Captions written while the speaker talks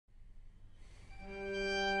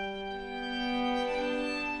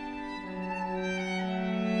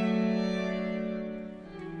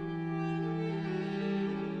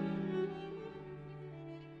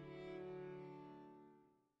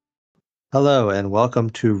Hello, and welcome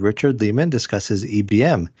to Richard Lehman Discusses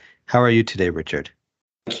EBM. How are you today, Richard?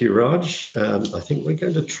 Thank you, Raj. I think we're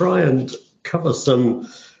going to try and cover some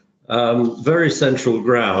very central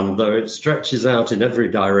ground, though it stretches out in every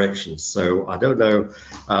direction. So I don't know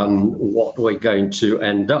what we're going to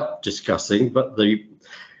end up discussing, but the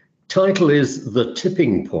title is The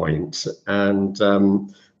Tipping Point, and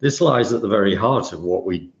this lies at the very heart of what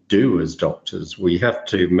we do as doctors. We have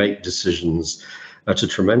to make decisions at a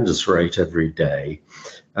tremendous rate every day.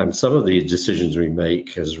 And some of the decisions we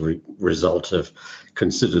make as a result of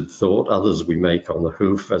considered thought, others we make on the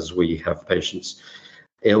hoof as we have patients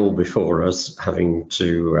ill before us, having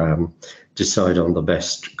to decide on the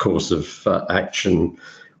best course of action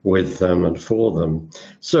with them and for them.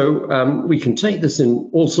 So we can take this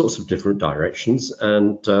in all sorts of different directions,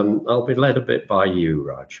 and I'll be led a bit by you,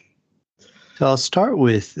 Raj. So I'll start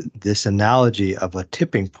with this analogy of a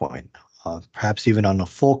tipping point, perhaps even on a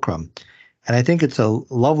fulcrum. And I think it's a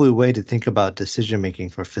lovely way to think about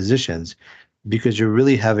decision-making for physicians, because you're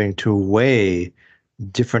really having to weigh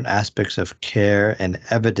different aspects of care and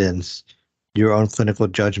evidence, your own clinical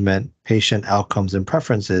judgment, patient outcomes and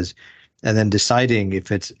preferences, and then deciding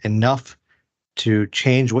if it's enough to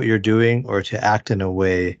change what you're doing or to act in a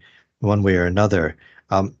way, one way or another.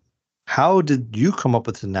 How did you come up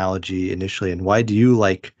with this analogy initially, and why do you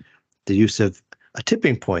like the use of a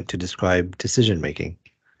tipping point to describe decision-making?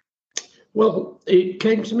 Well, it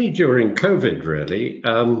came to me during COVID, really.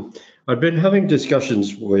 I'd been having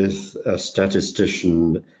discussions with a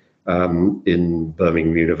statistician in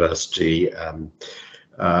Birmingham University,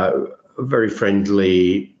 very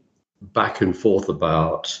friendly back and forth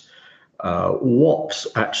about what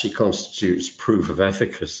actually constitutes proof of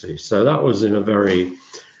efficacy. So that was in a very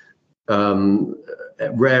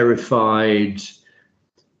rarefied,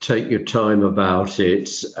 take your time about it,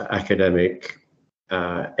 academic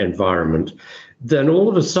environment. Then all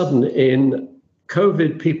of a sudden in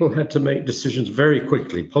COVID, people had to make decisions very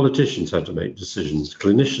quickly. Politicians had to make decisions,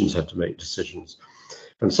 clinicians had to make decisions.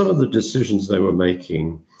 And some of the decisions they were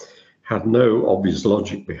making had no obvious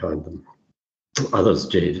logic behind them. Others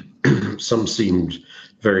did. Some seemed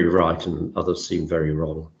very right and others seemed very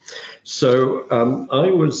wrong. So I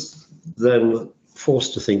was then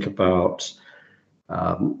forced to think about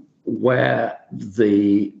where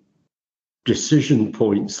the decision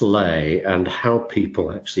points lay and how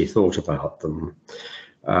people actually thought about them.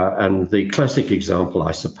 And the classic example,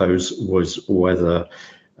 I suppose, was whether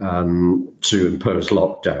to impose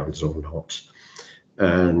lockdowns or not,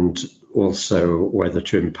 and also whether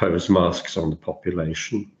to impose masks on the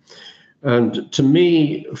population. And to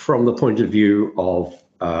me, from the point of view of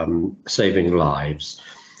saving lives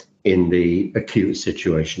in the acute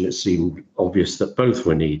situation, it seemed obvious that both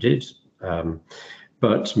were needed.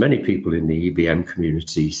 But many people in the EBM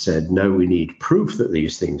community said, no, we need proof that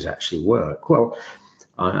these things actually work. Well,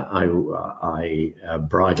 I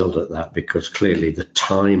bridled at that because clearly the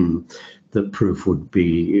time that proof would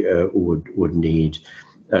be would need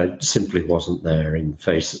simply wasn't there in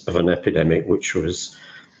face of an epidemic, which was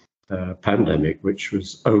pandemic, which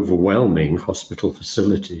was overwhelming hospital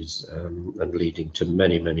facilities and leading to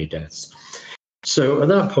many, many deaths. So at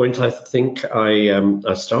that point, I think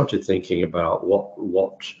I started thinking about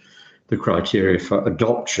what the criteria for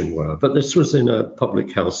adoption were. But this was in a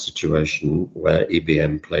public health situation where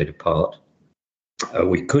EBM played a part.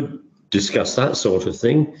 We could discuss that sort of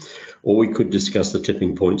thing, or we could discuss the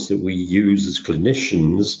tipping points that we use as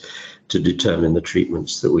clinicians to determine the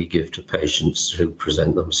treatments that we give to patients who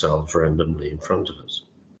present themselves randomly in front of us.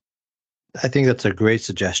 I think that's a great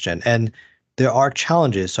suggestion. And there are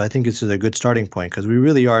challenges. So I think this is a good starting point because we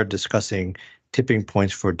really are discussing tipping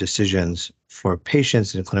points for decisions for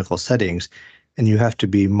patients in clinical settings. And you have to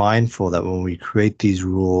be mindful that when we create these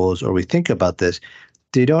rules or we think about this,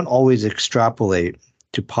 they don't always extrapolate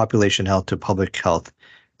to population health, to public health.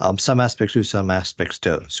 Some aspects do, some aspects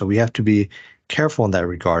don't. So we have to be careful in that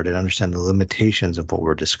regard and understand the limitations of what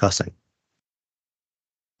we're discussing.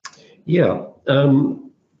 Yeah,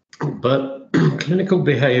 but clinical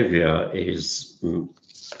behavior is,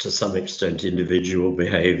 to some extent, individual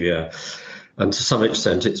behavior, and to some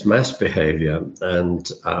extent, it's mass behavior.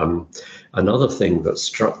 And another thing that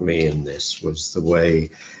struck me in this was the way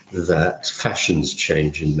that fashions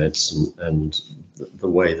change in medicine and the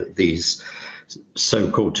way that these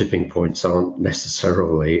so-called tipping points aren't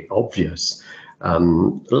necessarily obvious.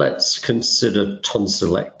 Let's consider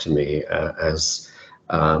tonsillectomy as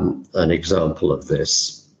an example of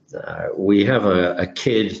this. We have a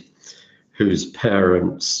kid whose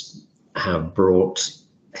parents have brought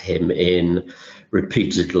him in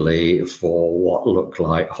repeatedly for what looked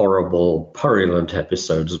like horrible purulent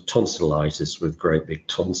episodes of tonsillitis with great big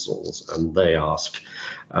tonsils. And they asked,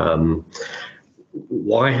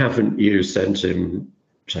 why haven't you sent him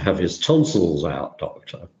to have his tonsils out,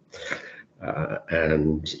 doctor?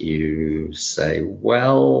 And you say,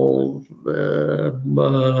 well,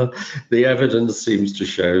 the evidence seems to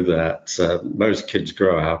show that most kids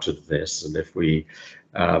grow out of this, and if we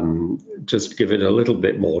just give it a little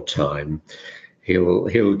bit more time,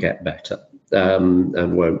 he'll get better,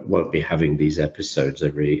 and won't be having these episodes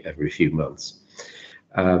every few months.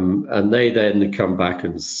 And they then come back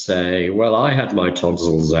and say, well, I had my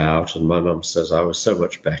tonsils out and my mum says I was so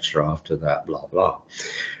much better after that, blah, blah.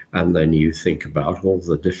 And then you think about all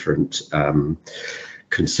the different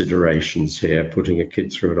considerations here, putting a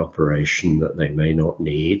kid through an operation that they may not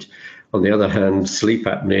need. On the other hand, sleep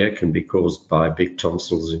apnea can be caused by big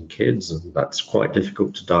tonsils in kids, and that's quite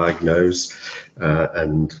difficult to diagnose.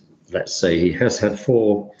 And let's say he has had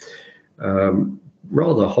 4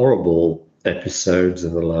 rather horrible episodes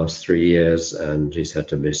in the last 3 years, and he's had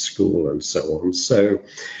to miss school and so on. So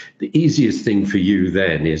the easiest thing for you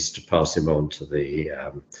then is to pass him on to the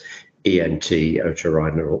ENT,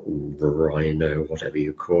 otorhino, whatever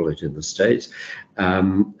you call it in the States,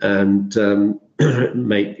 and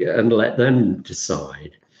let them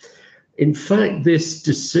decide. In fact, this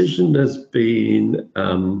decision has been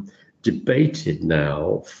debated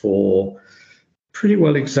now for pretty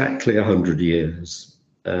well exactly 100 years.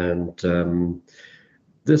 And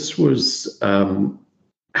this was,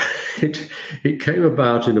 it came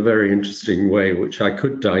about in a very interesting way, which I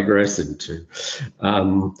could digress into.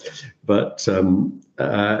 But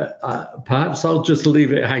perhaps I'll just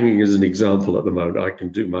leave it hanging as an example at the moment. I can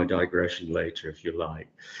do my digression later if you like.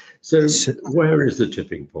 So where is the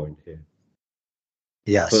tipping point here?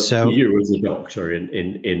 Yeah, for you as a doctor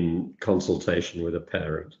in consultation with a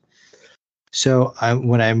parent? So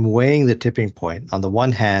when I'm weighing the tipping point, on the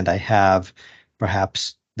one hand, I have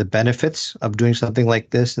perhaps the benefits of doing something like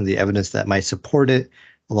this and the evidence that might support it,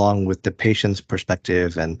 along with the patient's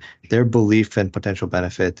perspective and their belief and potential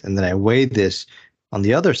benefit. And then I weigh this on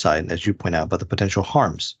the other side, as you point out, about the potential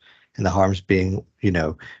harms. And the harms being,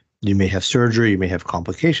 you may have surgery, you may have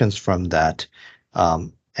complications from that.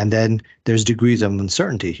 And then there's degrees of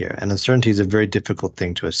uncertainty here. And uncertainty is a very difficult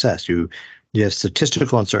thing to assess. You have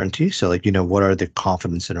statistical uncertainty. So what are the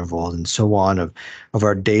confidence intervals and so on of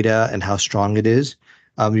our data and how strong it is.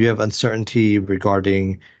 You have uncertainty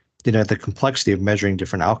regarding, the complexity of measuring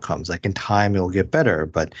different outcomes. Like in time, it'll get better,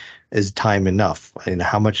 but is time enough?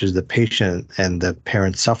 How much is the patient and the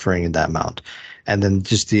parent suffering in that amount? And then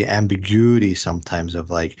just the ambiguity sometimes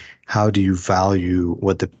of how do you value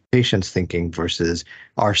what the patient's thinking versus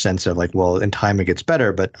our sense of well, in time it gets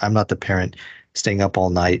better, but I'm not the parent staying up all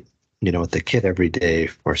night, with the kid every day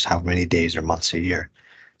for how many days or months a year.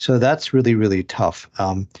 So that's really, really tough.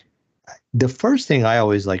 The first thing I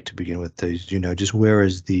always like to begin with is, just where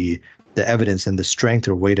is the evidence and the strength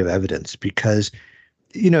or weight of evidence? Because,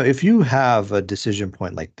 if you have a decision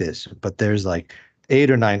point like this, but there's 8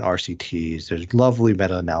 or 9 RCTs, there's lovely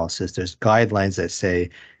meta-analysis, there's guidelines that say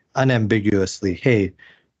unambiguously, hey,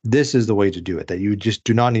 this is the way to do it, that you just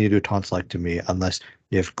do not need to do a tonsillectomy unless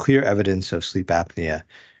you have clear evidence of sleep apnea,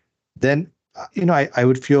 then, I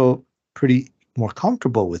would feel pretty more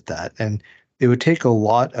comfortable with that. And it would take a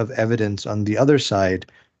lot of evidence on the other side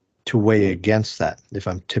to weigh against that if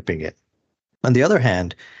I'm tipping it. On the other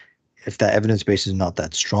hand, if that evidence base is not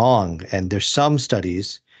that strong and there's some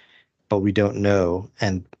studies, but we don't know,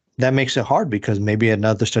 and that makes it hard because maybe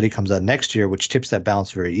another study comes out next year, which tips that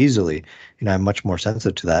balance very easily. I'm much more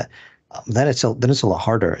sensitive to that. Then it's a lot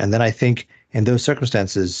harder. And then I think in those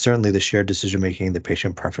circumstances, certainly the shared decision-making, the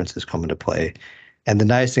patient preferences come into play. And the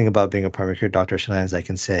nice thing about being a primary care doctor, sometimes I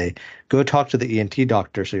can say, go talk to the ENT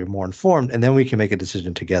doctor so you're more informed, and then we can make a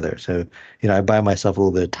decision together. So, I buy myself a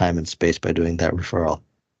little bit of time and space by doing that referral.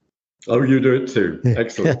 Oh, you do it too.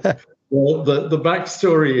 Excellent. Well, the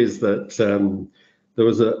backstory is that there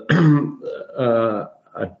was a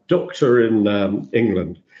doctor in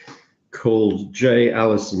England called J.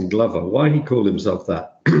 Alison Glover. Why he called himself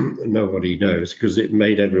that, nobody knows, because it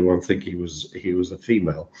made everyone think he was a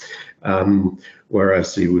female,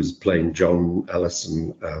 whereas he was playing John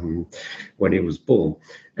Allison when he was born.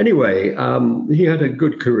 Anyway, he had a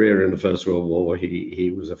good career in the First World War.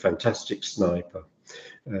 He was a fantastic sniper,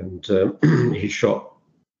 and he shot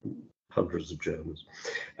hundreds of Germans.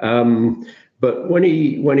 But when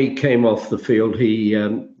he came off the field, he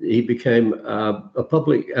became a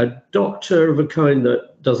doctor of a kind that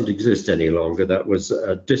doesn't exist any longer. That was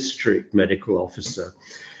a district medical officer,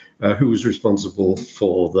 who was responsible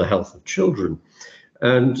for the health of children.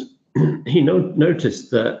 And he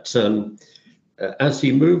noticed that as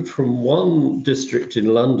he moved from one district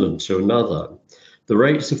in London to another, the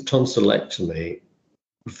rates of tonsillectomy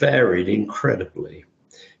varied incredibly.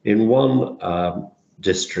 In one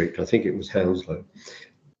district, I think it was Hounslow,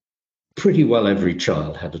 pretty well every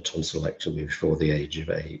child had a tonsillectomy before the age of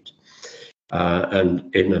 8.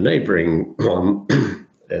 And in a neighbouring one,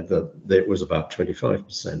 it was about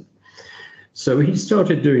 25%. So he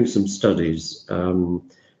started doing some studies, and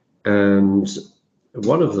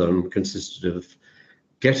one of them consisted of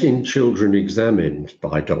getting children examined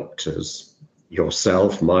by doctors,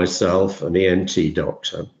 yourself, myself, an ENT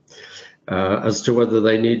doctor, as to whether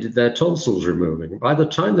they needed their tonsils removing. By the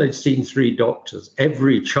time they'd seen 3 doctors,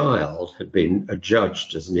 every child had been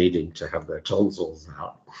adjudged as needing to have their tonsils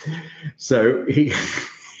out. So he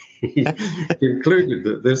concluded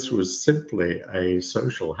that this was simply a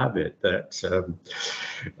social habit that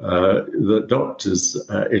the doctors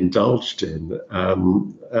indulged in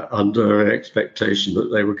under an expectation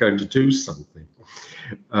that they were going to do something.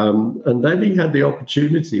 And then he had the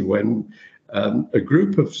opportunity when a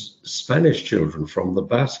group of Spanish children from the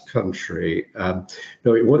Basque country,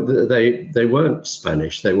 they weren't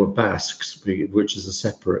Spanish, they were Basques, which is a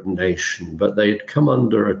separate nation, but they had come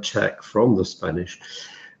under attack from the Spanish.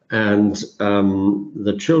 And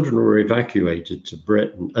the children were evacuated to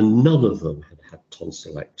Britain, and none of them had had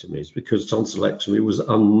tonsillectomies because tonsillectomy was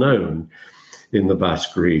unknown in the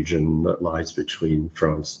Basque region that lies between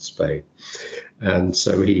France and Spain. And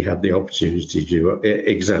so he had the opportunity to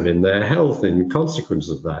examine their health in consequence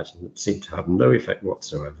of that, and it seemed to have no effect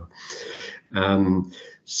whatsoever.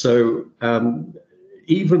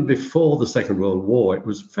 Even before the Second World War, it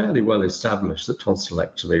was fairly well established that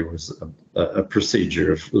tonsillectomy was a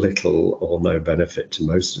procedure of little or no benefit to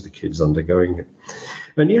most of the kids undergoing it.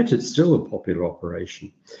 And yet it's still a popular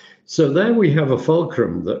operation. So there we have a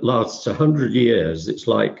fulcrum that lasts 100 years. It's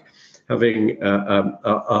like having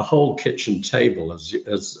a whole kitchen table as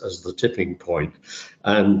the tipping point,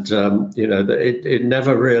 and it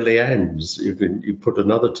never really ends. You put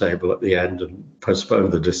another table at the end and postpone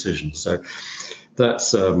the decision. So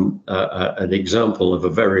that's an example of a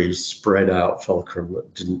very spread out fulcrum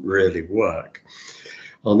that didn't really work.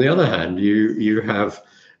 On the other hand, you have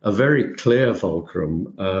a very clear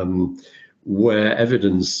fulcrum where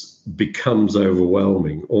evidence becomes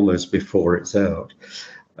overwhelming almost before it's out.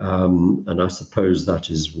 And I suppose that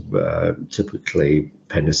is typically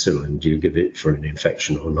penicillin. Do you give it for an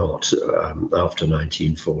infection or not after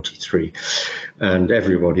 1943? And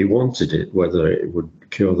everybody wanted it, whether it would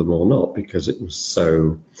cure them or not, because it was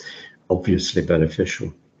so obviously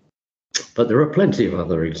beneficial. But there are plenty of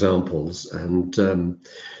other examples, and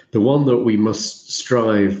the one that we must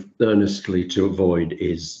strive earnestly to avoid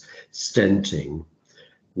is stenting.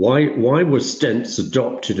 Why were stents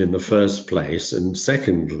adopted in the first place? And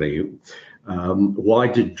secondly, why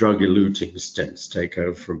did drug-eluting stents take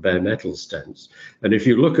over from bare metal stents? And if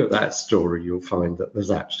you look at that story, you'll find that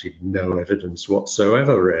there's actually no evidence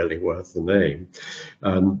whatsoever really worth the name.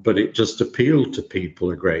 But it just appealed to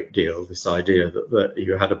people a great deal, this idea that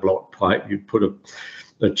you had a blocked pipe, you'd put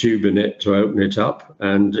a tube in it to open it up,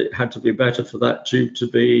 and it had to be better for that tube to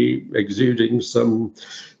be exuding some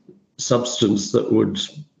substance that would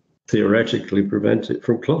theoretically prevent it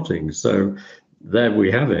from clotting. So there we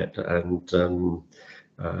have it, and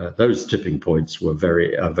those tipping points were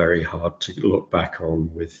very hard to look back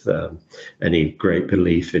on with any great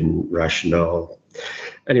belief in rationale.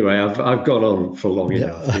 Anyway, I've gone on for long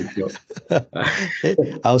enough.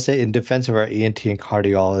 I'll say, in defense of our ENT and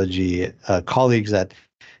cardiology colleagues, that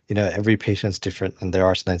every patient's different, and there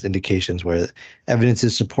are sometimes indications where evidence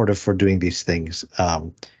is supportive for doing these things.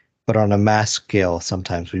 But on a mass scale,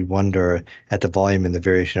 sometimes we wonder at the volume and the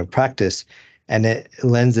variation of practice. And it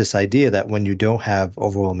lends this idea that when you don't have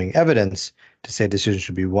overwhelming evidence to say a decision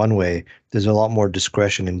should be one way, there's a lot more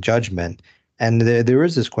discretion and judgment. And there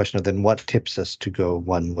is this question of then what tips us to go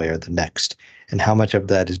one way or the next, and how much of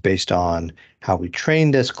that is based on how we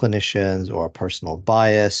trained as clinicians or a personal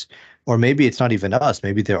bias, or maybe it's not even us.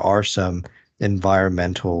 Maybe there are some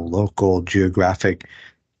environmental, local, geographic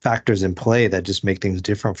factors in play that just make things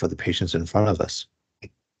different for the patients in front of us.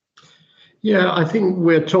 Yeah, I think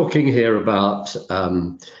we're talking here about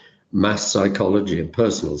mass psychology and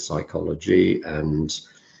personal psychology, and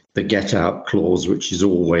the get out clause, which is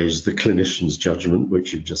always the clinician's judgment,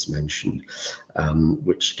 which you've just mentioned,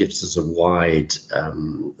 which gives us a wide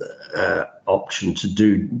option to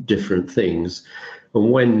do different things. And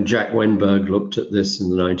when Jack Wenberg looked at this in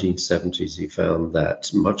the 1970s, he found that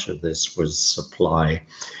much of this was supply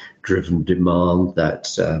driven demand, that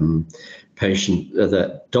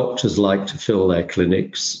that doctors like to fill their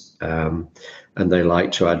clinics, and they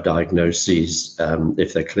like to add diagnoses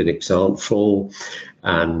if their clinics aren't full.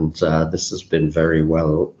 And this has been very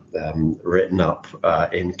well written up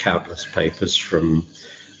in countless papers from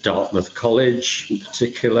Dartmouth College in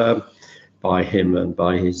particular, by him and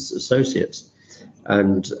by his associates.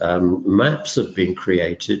 And maps have been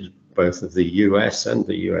created, both of the US and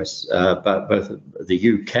the US, both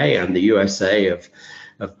the UK and the USA, of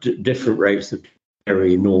different rates that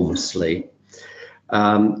vary enormously.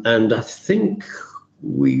 And I think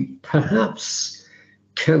we perhaps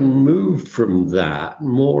can move from that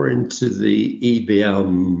more into the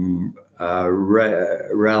EBM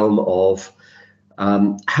realm of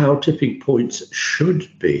how tipping points should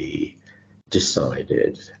be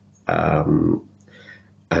decided,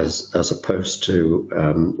 as opposed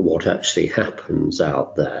to what actually happens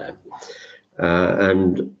out there.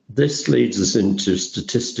 And this leads us into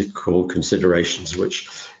statistical considerations, which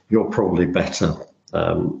you're probably better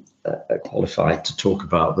qualified to talk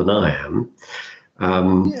about than I am.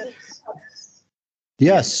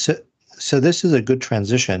 Yes. So this is a good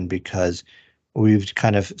transition, because we've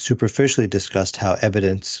kind of superficially discussed how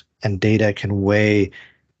evidence and data can weigh,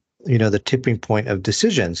 the tipping point of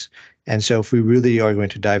decisions. And so if we really are going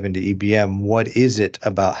to dive into EBM, what is it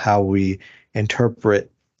about how we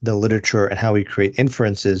interpret the literature and how we create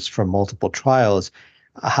inferences from multiple trials?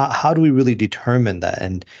 How do we really determine that?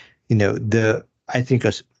 And, I think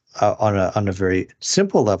on a very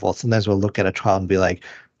simple level, sometimes we'll look at a trial and be like,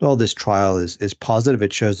 well, this trial is positive,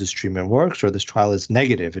 it shows this treatment works, or this trial is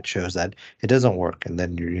negative, it shows that it doesn't work. And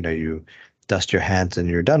then you dust your hands and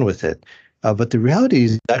you're done with it. But the reality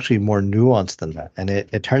is actually more nuanced than that. And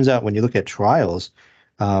it turns out when you look at trials,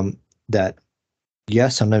 that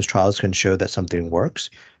yes, sometimes trials can show that something works,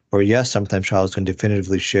 or yes, sometimes trials can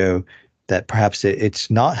definitively show that perhaps it's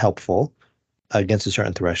not helpful against a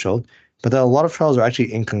certain threshold. But then a lot of trials are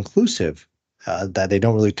actually inconclusive, that they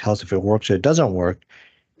don't really tell us if it works or it doesn't work.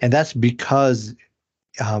 And that's because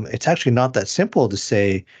it's actually not that simple to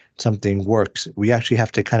say something works. We actually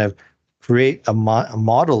have to kind of create a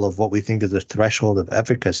model of what we think is a threshold of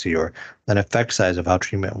efficacy or an effect size of how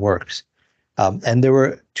treatment works. And there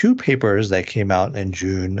were two papers that came out in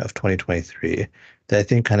June of 2023 that I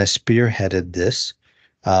think kind of spearheaded this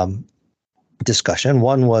discussion.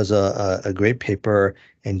 One was a great paper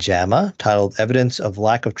in JAMA titled "Evidence of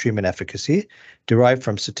Lack of Treatment Efficacy Derived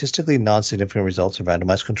from Statistically Non-Significant Results of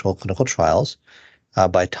Randomized Controlled Clinical Trials"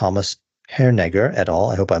 by Thomas Hernegger et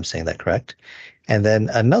al. I hope I'm saying that correct. And then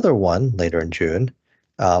another one later in June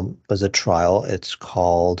was a trial. It's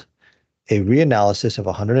called "A Reanalysis of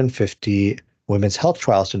 150 Women's Health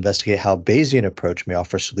Trials to Investigate How Bayesian Approach May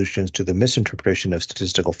Offer Solutions to the Misinterpretation of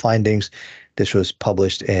Statistical Findings." This was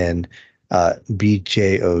published in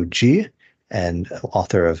BJOG and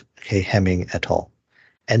author of K. Hemming et al.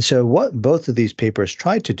 And so what both of these papers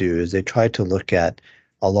tried to do is they tried to look at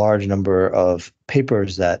a large number of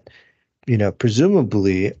papers that,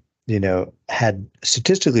 presumably, had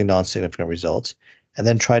statistically non-significant results, and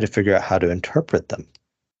then try to figure out how to interpret them.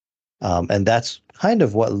 And that's kind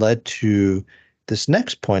of what led to this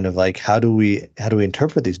next point of like, how do we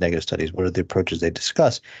interpret these negative studies? What are the approaches they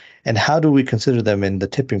discuss? And how do we consider them in the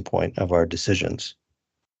tipping point of our decisions?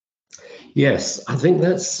 Yes, I think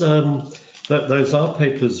that's those are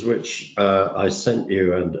papers which I sent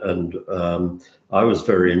you and I was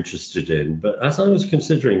very interested in. But as I was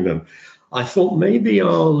considering them, I thought maybe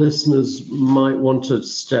our listeners might want to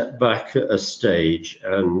step back a stage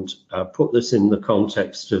and put this in the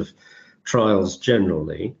context of trials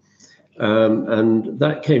generally. And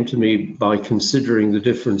that came to me by considering the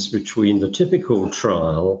difference between the typical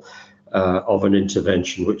trial of an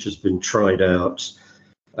intervention which has been tried out,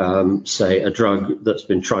 say a drug that's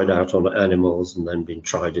been tried out on animals and then been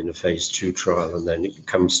tried in a phase 2 trial, and then it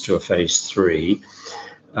comes to a phase 3.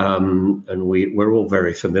 And we're all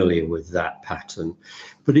very familiar with that pattern.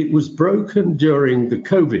 But it was broken during the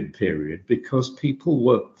COVID period because people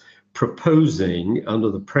were proposing, under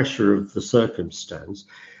the pressure of the circumstance,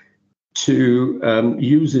 to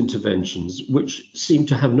use interventions which seemed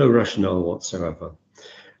to have no rationale whatsoever.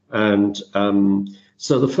 And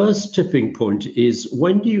so the first tipping point is,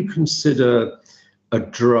 when do you consider a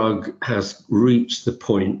drug has reached the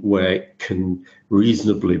point where it can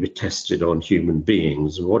reasonably be tested on human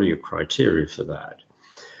beings, and what are your criteria for that?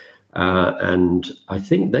 And I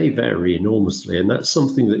think they vary enormously, and that's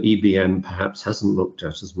something that EBM perhaps hasn't looked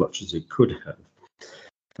at as much as it could have.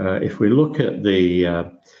 If we look at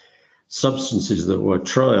the substances that were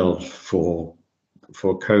trialed for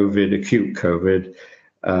COVID, acute COVID,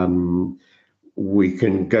 we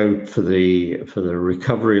can go for the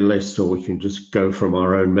recovery list, or we can just go from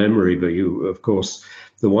our own memory. But of course,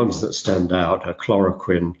 the ones that stand out are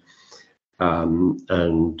chloroquine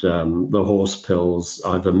and the horse pills,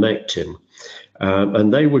 ivermectin.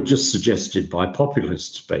 And they were just suggested by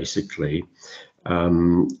populists, basically.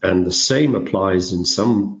 And the same applies in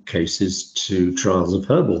some cases to trials of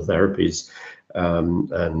herbal therapies and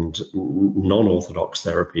non-orthodox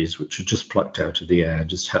therapies, which are just plucked out of the air,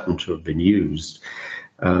 just happen to have been used.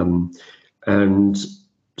 And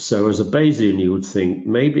so as a Bayesian, you would think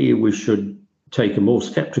maybe we should take a more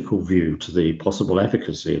skeptical view to the possible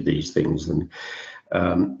efficacy of these things and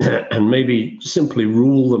maybe simply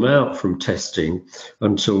rule them out from testing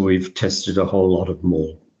until we've tested a whole lot of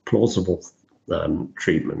more plausible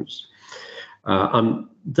treatments.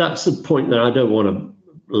 That's a point that I don't want to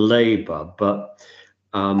labor, but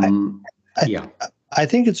yeah. I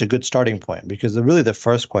think it's a good starting point, because really the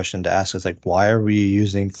first question to ask is like, why are we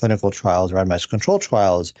using clinical trials, randomized control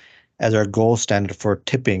trials, as our gold standard for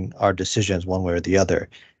tipping our decisions one way or the other?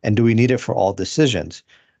 And do we need it for all decisions?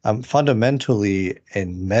 Fundamentally,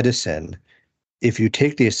 in medicine, if you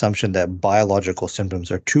take the assumption that biological symptoms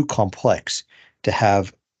are too complex to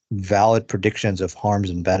have valid predictions of harms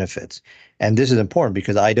and benefits, and this is important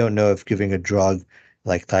because I don't know if giving a drug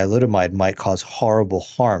like thalidomide might cause horrible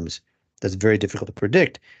harms. That's very difficult to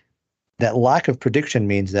predict. That lack of prediction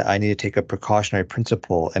means that I need to take a precautionary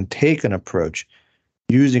principle and take an approach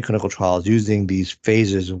using clinical trials, using these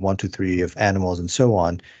phases of 1, 2, 3 of animals and so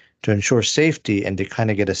on, to ensure safety and to kind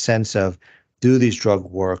of get a sense of, do these drugs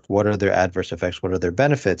work? What are their adverse effects? What are their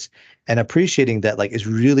benefits? And appreciating that, like, it's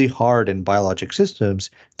really hard in biologic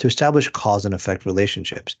systems to establish cause and effect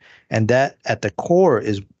relationships. And that at the core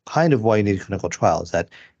is kind of why you need clinical trials, that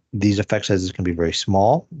these effect sizes can be very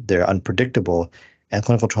small, they're unpredictable, and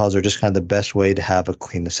clinical trials are just kind of the best way to have a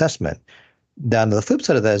clean assessment. Down to the flip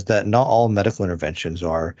side of that is that not all medical interventions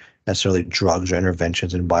are necessarily drugs or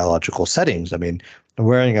interventions in biological settings. I mean,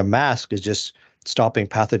 wearing a mask is just stopping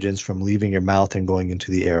pathogens from leaving your mouth and going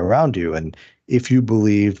into the air around you. And if you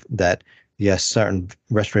believe that, yes, certain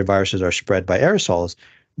respiratory viruses are spread by aerosols,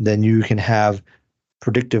 then you can have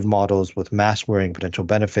predictive models with mask wearing potential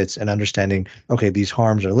benefits and understanding, okay, these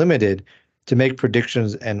harms are limited, to make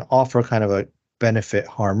predictions and offer kind of a benefit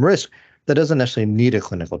harm risk that doesn't necessarily need a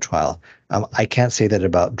clinical trial. I can't say that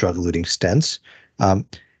about drug-eluting stents.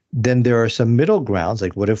 Then there are some middle grounds,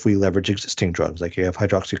 like what if we leverage existing drugs, like you have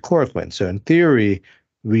hydroxychloroquine. So in theory,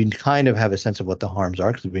 we kind of have a sense of what the harms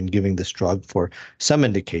are because we've been giving this drug for some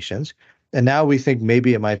indications. And now we think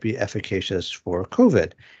maybe it might be efficacious for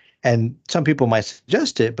COVID. And some people might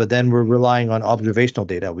suggest it, but then we're relying on observational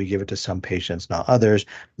data. We give it to some patients, not others.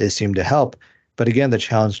 They seem to help. But again, the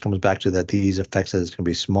challenge comes back to that these effect sizes can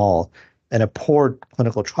be small. And a poor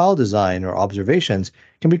clinical trial design or observations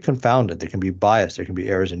can be confounded. There can be bias. There can be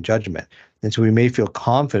errors in judgment. And so we may feel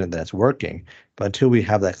confident that it's working, but until we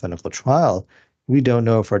have that clinical trial, we don't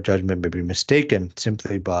know if our judgment may be mistaken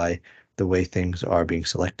simply by the way things are being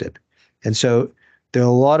selected. And so there are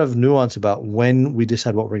a lot of nuance about when we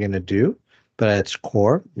decide what we're going to do, but at its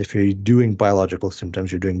core, if you're doing biological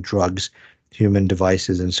symptoms, you're doing drugs, human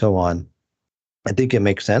devices, and so on, I think it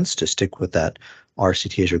makes sense to stick with that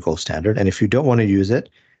RCT as your gold standard. And if you don't want to use it,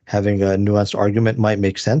 having a nuanced argument might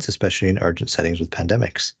make sense, especially in urgent settings with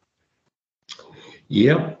pandemics.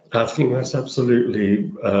 Yep, I think that's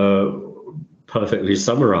absolutely perfectly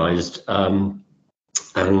summarized. And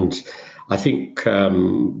I think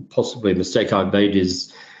possibly a mistake I've made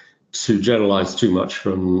is to generalize too much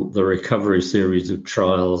from the recovery series of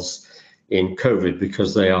trials in COVID,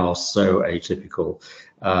 because they are so atypical,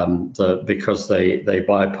 because they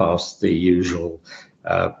bypass the usual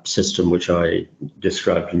system which I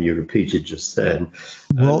described and you repeated just then.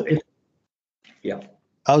 Well, yeah.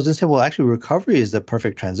 I was going to say, well, actually, recovery is the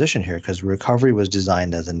perfect transition here, because recovery was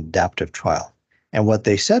designed as an adaptive trial. And what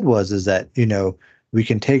they said is that, we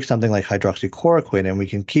can take something like hydroxychloroquine and we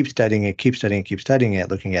can keep studying it,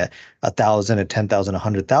 looking at 1,000, at 10,000,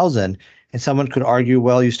 100,000. And someone could argue,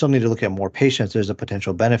 well, you still need to look at more patients. There's a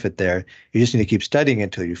potential benefit there. You just need to keep studying it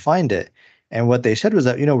until you find it. And what they said was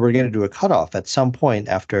that, we're going to do a cutoff at some point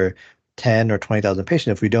after 10 or 20,000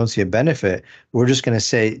 patients. If we don't see a benefit, we're just going to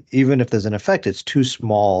say, even if there's an effect, it's too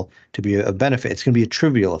small to be a benefit. It's going to be a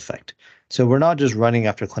trivial effect. So we're not just running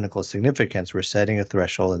after clinical significance. We're setting a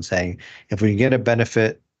threshold and saying, if we can get a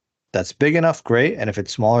benefit that's big enough, great. And if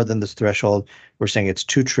it's smaller than this threshold, we're saying it's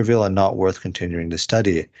too trivial and not worth continuing to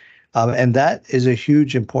study. And that is a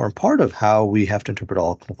huge important part of how we have to interpret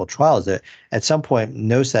all clinical trials. That at some point,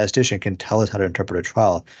 no statistician can tell us how to interpret a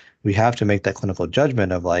trial. We have to make that clinical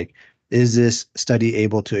judgment of like, Is this study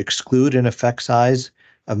able to exclude an effect size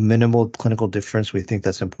of minimal clinical difference? We think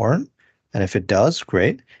that's important. And if it does,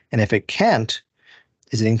 great. And if it can't,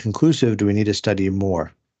 is it inconclusive? Do we need to study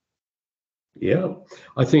more? Yeah,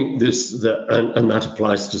 I think and that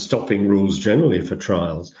applies to stopping rules generally for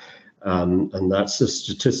trials. And that's a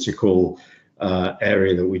statistical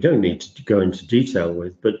area that we don't need to go into detail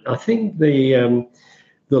with. But I think the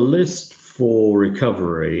list for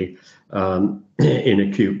recovery in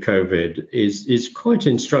acute COVID is quite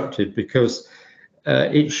instructive, because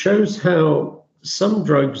it shows how some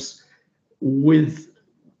drugs with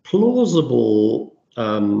plausible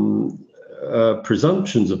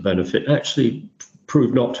presumptions of benefit actually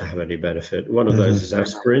prove not to have any benefit. One of those is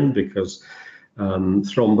aspirin, because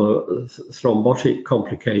thrombotic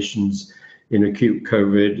complications in acute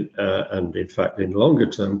COVID and in fact in longer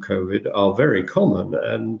term COVID are very common,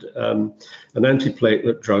 and an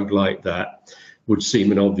antiplatelet drug like that would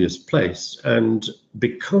seem an obvious place. And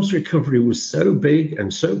because recovery was so big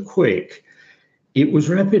and so quick, it was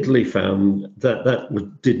rapidly found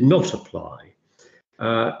that did not apply.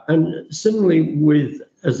 And similarly with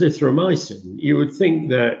azithromycin, you would think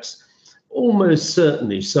that almost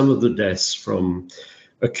certainly some of the deaths from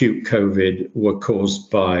acute COVID were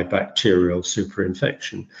caused by bacterial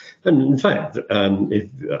superinfection. And in fact, if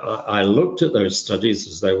I looked at those studies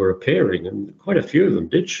as they were appearing, and quite a few of them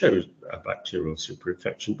did show a bacterial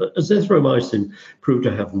superinfection, but azithromycin proved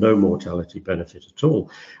to have no mortality benefit at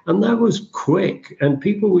all. And that was quick, and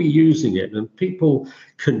people were using it, and people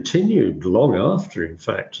continued long after, in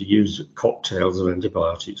fact, to use cocktails of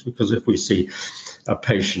antibiotics, because if we see a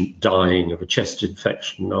patient dying of a chest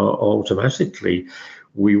infection, automatically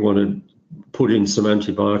we want to put in some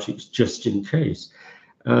antibiotics just in case.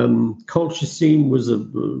 Colchicine was a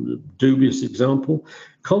dubious example.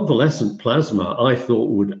 Convalescent plasma, I thought,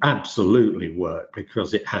 would absolutely work,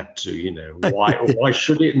 because it had to. Why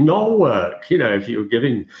should it not work? If you were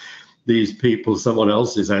giving these people someone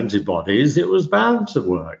else's antibodies, it was bound to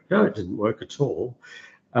work. No, it didn't work at all.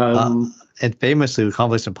 And famously, with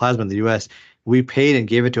convalescent plasma in the U.S., we paid and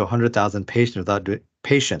gave it to 100,000 patients without doing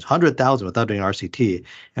 100,000 without doing RCT,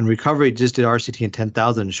 and Recovery just did RCT in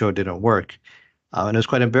 10,000 and showed it didn't work. And it was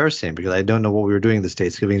quite embarrassing, because I don't know what we were doing in the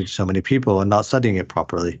States, giving it to so many people and not studying it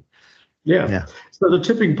properly. Yeah. So the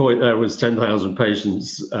tipping point there was 10,000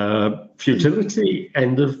 patients. Futility,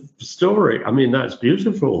 end of story. I mean, that's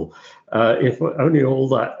beautiful. If only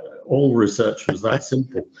all research was that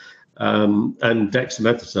simple. And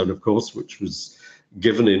dexamethasone, of course, which was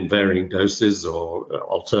given in varying doses, or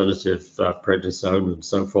alternative prednisone and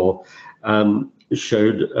so forth,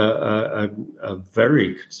 showed a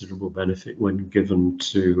very considerable benefit when given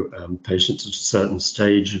to patients at a certain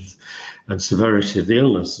stage and severity of the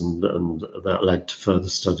illness, and that led to further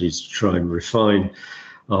studies to try and refine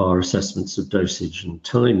our assessments of dosage and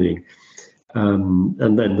timing. And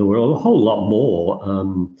then there were a whole lot more.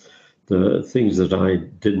 The things that I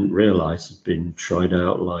didn't realize had been tried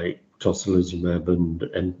out, like tocilizumab and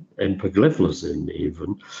empagliflozin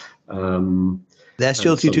even. The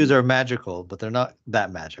SGLT2s are magical, but they're not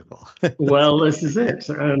that magical. Well, this is it.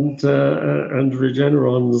 And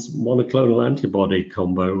Regeneron's monoclonal antibody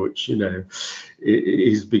combo, which,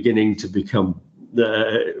 is beginning to become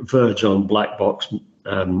the verge on black box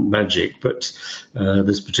magic, but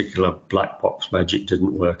this particular black box magic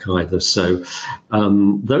didn't work either. So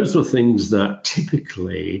those were things that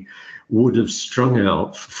typically would have strung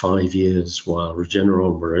out for 5 years while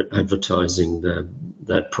Regeneron were advertising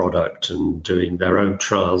their product and doing their own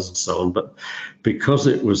trials and so on. But because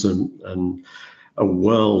it was a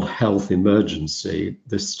world health emergency,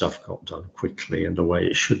 this stuff got done quickly and the way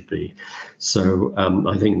it should be. So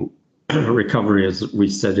I think recovery, as we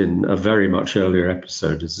said in a very much earlier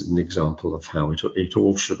episode, is an example of how it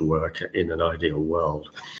all should work in an ideal world.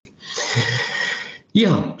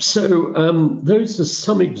 Yeah, so those are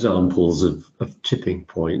some examples of tipping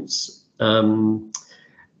points. And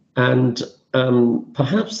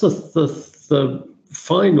perhaps the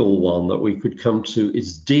final one that we could come to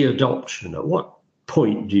is de-adoption. At what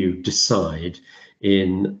point do you decide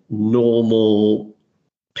in normal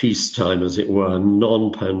peacetime, as it were,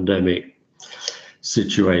 non-pandemic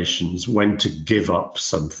situations, when to give up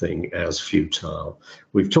something as futile?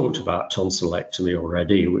 We've talked about tonsillectomy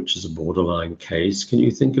already, which is a borderline case. Can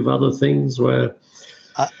you think of other things where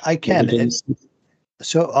I can?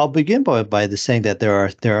 So I'll begin by saying that there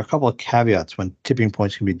are a couple of caveats when tipping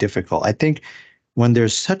points can be difficult. I think when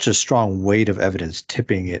there's such a strong weight of evidence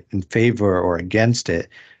tipping it in favor or against it,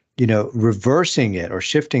 reversing it or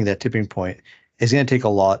shifting that tipping point is going to take a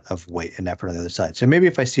lot of weight and effort on the other side. So maybe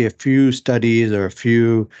if I see a few studies or a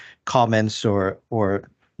few comments or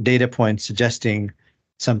data points suggesting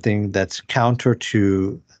something that's counter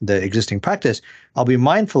to the existing practice, I'll be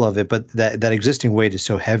mindful of it, but that existing weight is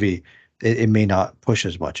so heavy, it may not push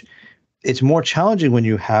as much. It's more challenging when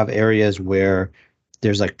you have areas where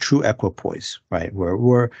there's like true equipoise, right?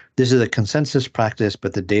 Where this is a consensus practice,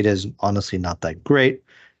 but the data is honestly not that great.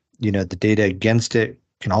 The data against it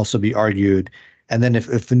can also be argued. And then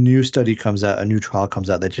if a new study comes out, a new trial comes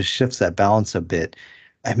out that just shifts that balance a bit,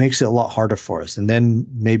 it makes it a lot harder for us. And then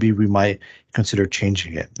maybe we might consider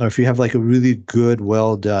changing it. Or if you have like a really good,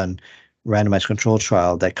 well done randomized control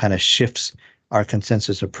trial that kind of shifts our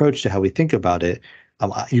consensus approach to how we think about it,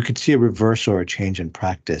 you can see a reverse or a change in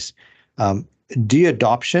practice.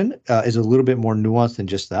 De-adoption is a little bit more nuanced than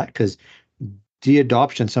just that, because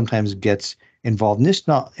de-adoption sometimes gets involved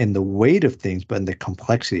not in the weight of things, but in the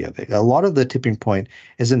complexity of it. A lot of the tipping point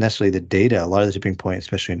isn't necessarily the data. A lot of the tipping point,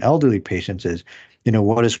 especially in elderly patients, is,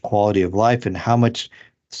 what is quality of life and how much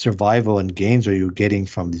survival and gains are you getting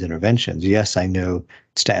from these interventions? Yes, I know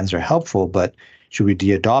statins are helpful, but should we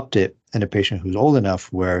de-adopt it in a patient who's old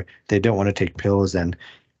enough where they don't want to take pills and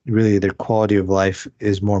really their quality of life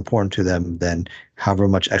is more important to them than however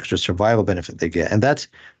much extra survival benefit they get? And that's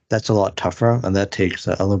a lot tougher, and that takes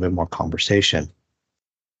a little bit more conversation.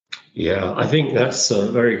 Yeah, I think that's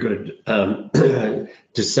a very good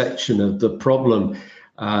dissection of the problem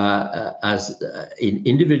as in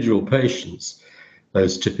individual patients.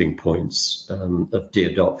 Those tipping points of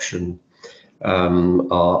de-adoption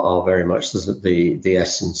are very much the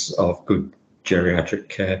essence of good geriatric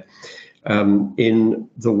care. In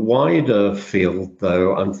the wider field,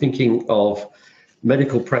 though, I'm thinking of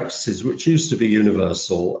medical practices which used to be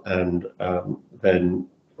universal and then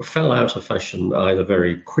fell out of fashion either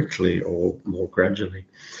very quickly or more gradually.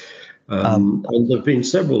 And there have been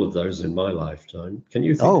several of those in my lifetime. Can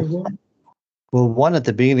you think of one? Well, one at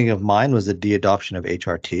the beginning of mine was the de-adoption of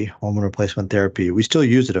HRT, hormone replacement therapy. We still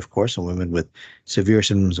use it, of course, in women with severe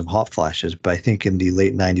symptoms of hot flashes, but I think in the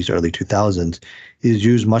late 90s, early 2000s, it is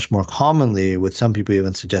used much more commonly, with some people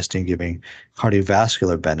even suggesting giving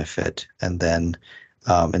cardiovascular benefit. And then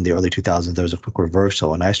in the early 2000s, there was a quick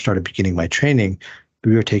reversal. When I started beginning my training,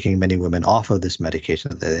 we were taking many women off of this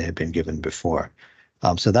medication that they had been given before.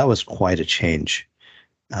 So that was quite a change.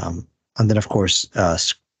 And then, of course,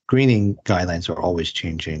 screening guidelines are always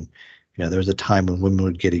changing. There was a time when women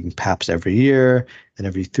were getting PAPs every year, and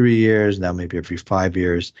every 3 years, now maybe every 5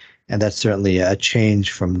 years. And that's certainly a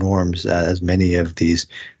change from norms as many of these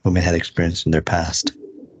women had experienced in their past.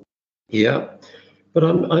 Yeah, but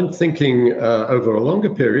I'm thinking over a longer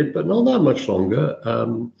period, but not that much longer.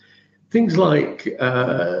 Things like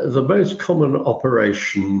the most common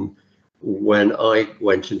operation when I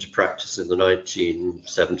went into practice in the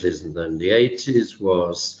 1970s and then the 80s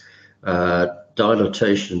was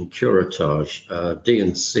dilatation curettage,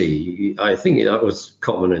 D&C. I think that was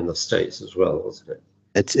common in the States as well, wasn't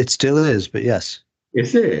it? It still is, but yes.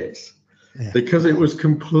 It is, yeah. Because it was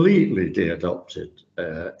completely de-adopted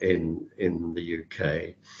in the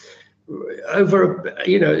UK.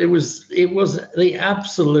 It was the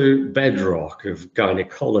absolute bedrock of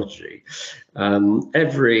gynecology.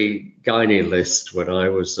 Every gynae list when I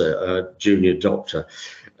was a junior doctor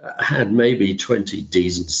had maybe 20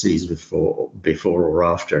 Ds and Cs before or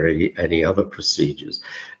after any other procedures.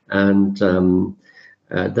 And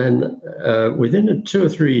then within 2 or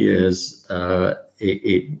 3 years,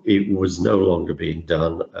 it was no longer being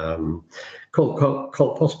done.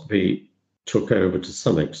 Colposcopy took over to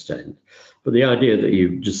some extent, but the idea that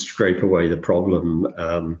you just scrape away the problem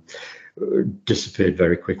disappeared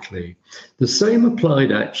very quickly. The same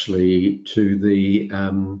applied actually to the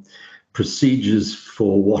procedures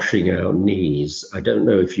for washing out knees. I don't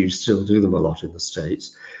know if you still do them a lot in the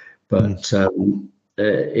States, but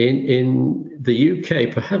in the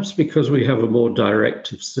UK, perhaps because we have a more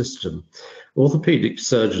directive system, orthopedic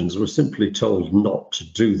surgeons were simply told not to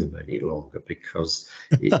do them any longer because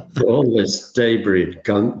all this debris and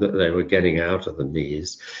gunk that they were getting out of the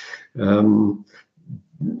knees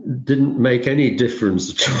didn't make any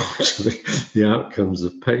difference at all to the outcomes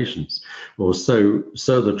of patients, or so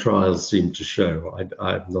the trials seem to show.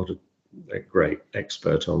 I'm not a great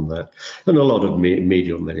expert on that. And a lot of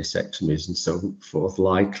medial meniscectomies and so forth,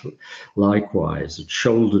 likewise, and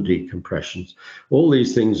shoulder decompressions, all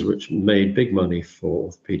these things which made big money for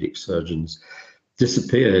orthopedic surgeons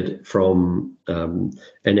disappeared from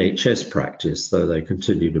NHS practice, though they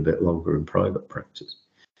continued a bit longer in private practice.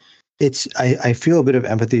 I feel a bit of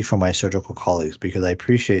empathy for my surgical colleagues, because I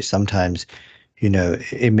appreciate sometimes,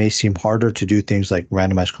 it may seem harder to do things like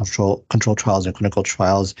randomized control trials and clinical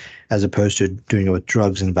trials as opposed to doing it with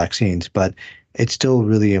drugs and vaccines, but it's still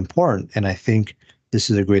really important. And I think this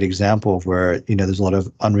is a great example of where, there's a lot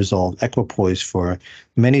of unresolved equipoise for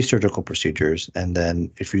many surgical procedures. And then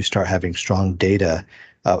if you start having strong data,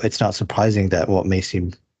 it's not surprising that what may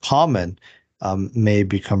seem common may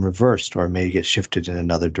become reversed or may get shifted in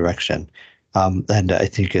another direction. And I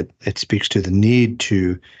think it speaks to the need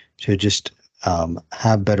to just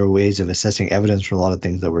have better ways of assessing evidence for a lot of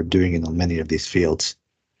things that we're doing in many of these fields.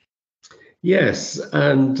 Yes,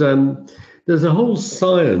 and there's a whole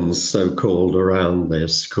science, so-called, around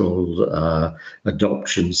this called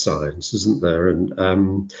adoption science, isn't there?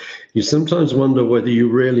 And you sometimes wonder whether you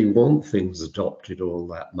really want things adopted all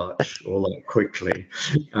that much, all that quickly,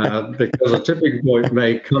 because a tipping point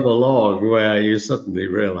may come along where you suddenly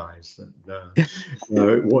realize that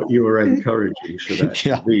what you were encouraging should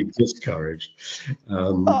actually be discouraged.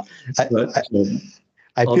 I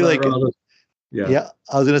feel like... Yeah,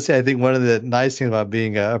 I was going to say, I think one of the nice things about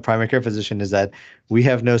being a primary care physician is that we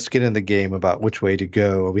have no skin in the game about which way to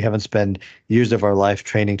go, or we haven't spent years of our life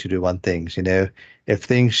training to do one things. If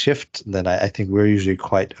things shift, then I think we're usually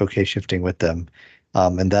quite okay shifting with them.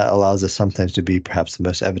 And that allows us sometimes to be perhaps the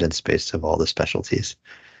most evidence-based of all the specialties.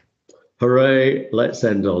 Hooray, let's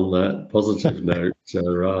end on that positive note,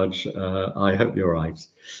 Raj. I hope you're right.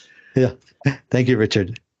 Yeah, thank you,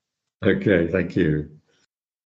 Richard. Okay, thank you.